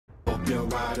you're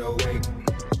wide awake.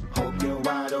 Hope you're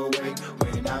wide awake.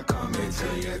 When I come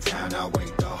into your town, I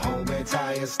wake the whole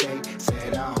entire state.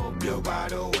 Said I hope you're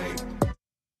wide awake.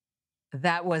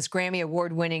 That was Grammy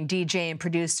Award-winning DJ and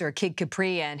producer Kid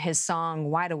Capri and his song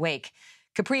Wide Awake.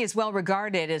 Capri is well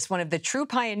regarded as one of the true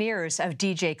pioneers of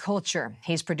DJ culture.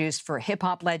 He's produced for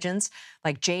hip-hop legends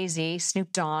like Jay-Z,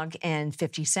 Snoop Dogg, and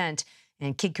 50 Cent.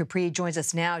 And Kid Capri joins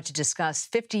us now to discuss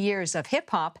 50 years of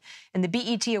hip-hop and the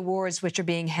BET Awards, which are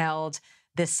being held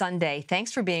this Sunday.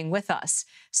 Thanks for being with us.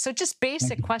 So just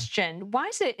basic question, why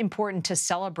is it important to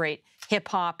celebrate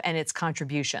hip-hop and its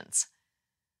contributions?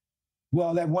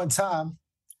 Well, at one time,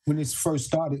 when it first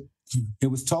started, it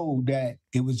was told that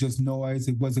it was just noise.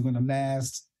 It wasn't going to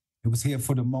last. It was here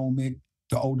for the moment.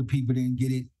 The older people didn't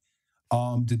get it.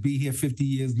 To be here 50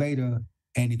 years later,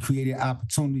 and it created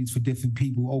opportunities for different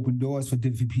people, opened doors for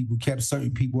different people, kept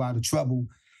certain people out of trouble,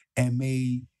 and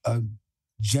made a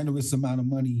generous amount of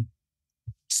money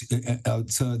to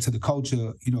the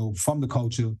culture, from the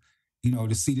culture,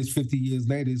 to see this 50 years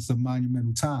later is a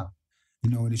monumental time.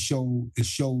 And it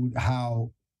showed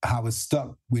how it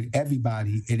stuck with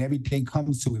everybody, and everything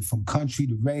comes to it, from country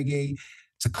to reggae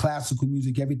to classical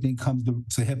music. Everything comes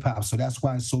to hip hop. So that's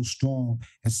why it's so strong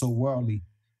and so worldly,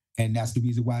 and that's the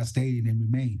reason why it stayed and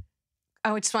remained.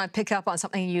 I just want to pick up on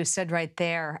something you said right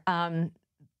there.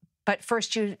 But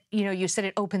first, you said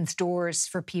it opens doors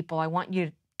for people. I want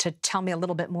you to tell me a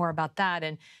little bit more about that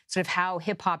and sort of how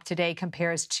hip hop today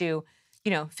compares to,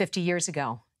 50 years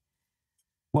ago.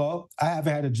 Well, I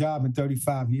haven't had a job in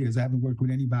 35 years. I haven't worked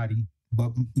with anybody,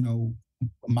 but,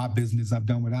 my business, I've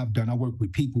done what I've done. I work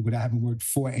with people, but I haven't worked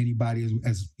for anybody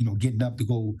as getting up to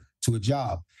go to a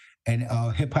job. And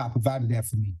hip hop provided that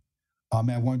for me.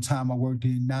 At one time, I worked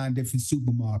in 9 different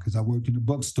supermarkets. I worked in the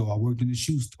bookstore. I worked in the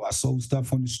shoe store. I sold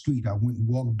stuff on the street. I went and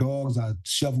walked dogs. I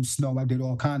shoveled snow. I did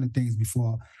all kinds of things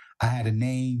before I had a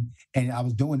name. And I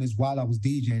was doing this while I was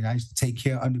DJing. I used to take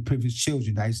care of underprivileged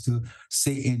children. I used to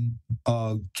sit in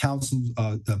councils,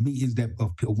 meetings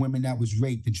of women that was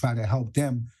raped, and try to help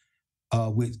them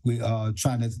with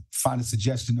trying to find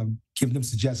give them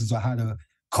suggestions on how to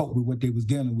cope with what they was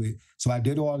dealing with. So I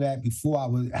did all that before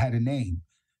I had a name.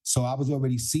 So I was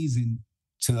already seasoned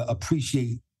to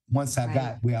appreciate once I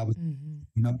got where I was,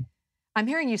 I'm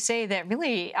hearing you say that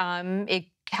really it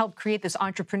helped create this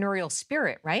entrepreneurial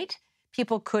spirit, right?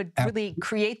 People could really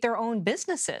create their own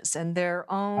businesses and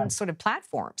their own sort of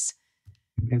platforms.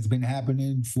 It's been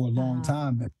happening for a long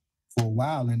time, for a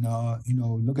while. And,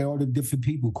 look at all the different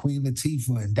people, Queen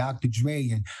Latifah and Dr. Dre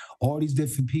and all these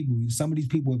different people. Some of these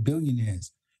people are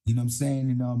billionaires, you know what I'm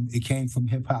saying? And it came from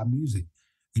hip hop music,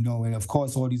 and of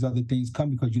course all these other things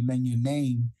come because you lend your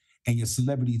name and your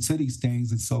celebrity to these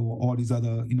things. And so all these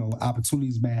other,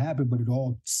 opportunities may happen, but it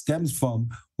all stems from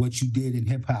what you did in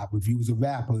hip hop. If you was a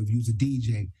rapper, if you was a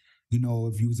DJ,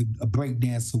 if you was a break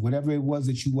dancer, whatever it was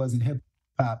that you was in hip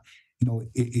hop,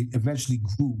 it eventually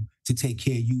grew to take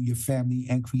care of you, your family,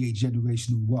 and create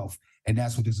generational wealth. And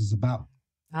that's what this is about.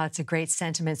 Oh, that's a great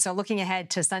sentiment. So looking ahead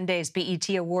to Sunday's BET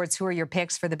Awards, who are your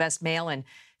picks for the best male and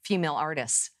female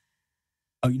artists?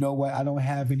 Oh, you know what? I don't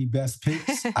have any best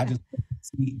picks. I just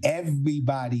see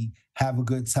everybody have a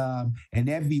good time and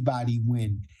everybody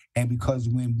win. And because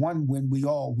when one win, we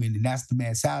all win. And that's the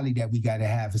mentality that we got to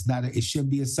have. It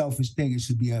shouldn't be a selfish thing. It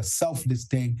should be a selfless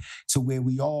thing to where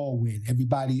we all win.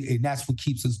 Everybody, and that's what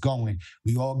keeps us going.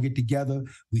 We all get together.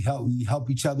 We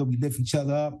help each other. We lift each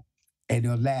other up, and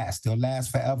they'll last. They'll last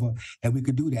forever. And we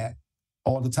could do that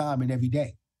all the time and every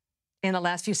day. In the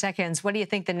last few seconds, what do you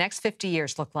think the next 50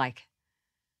 years look like?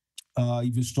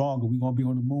 Even stronger. We're going to be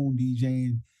on the moon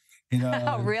DJing.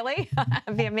 Oh, really?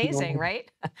 That'd be amazing, right?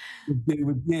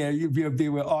 You'd be up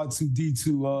there with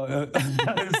R2-D2,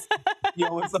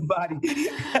 with somebody.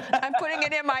 I'm putting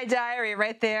it in my diary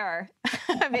right there.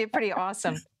 That'd be pretty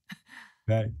awesome.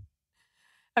 Right.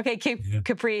 Okay,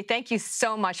 Capri, thank you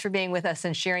so much for being with us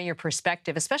and sharing your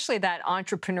perspective, especially that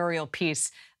entrepreneurial piece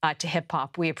to hip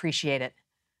hop. We appreciate it.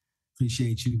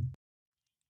 Appreciate you.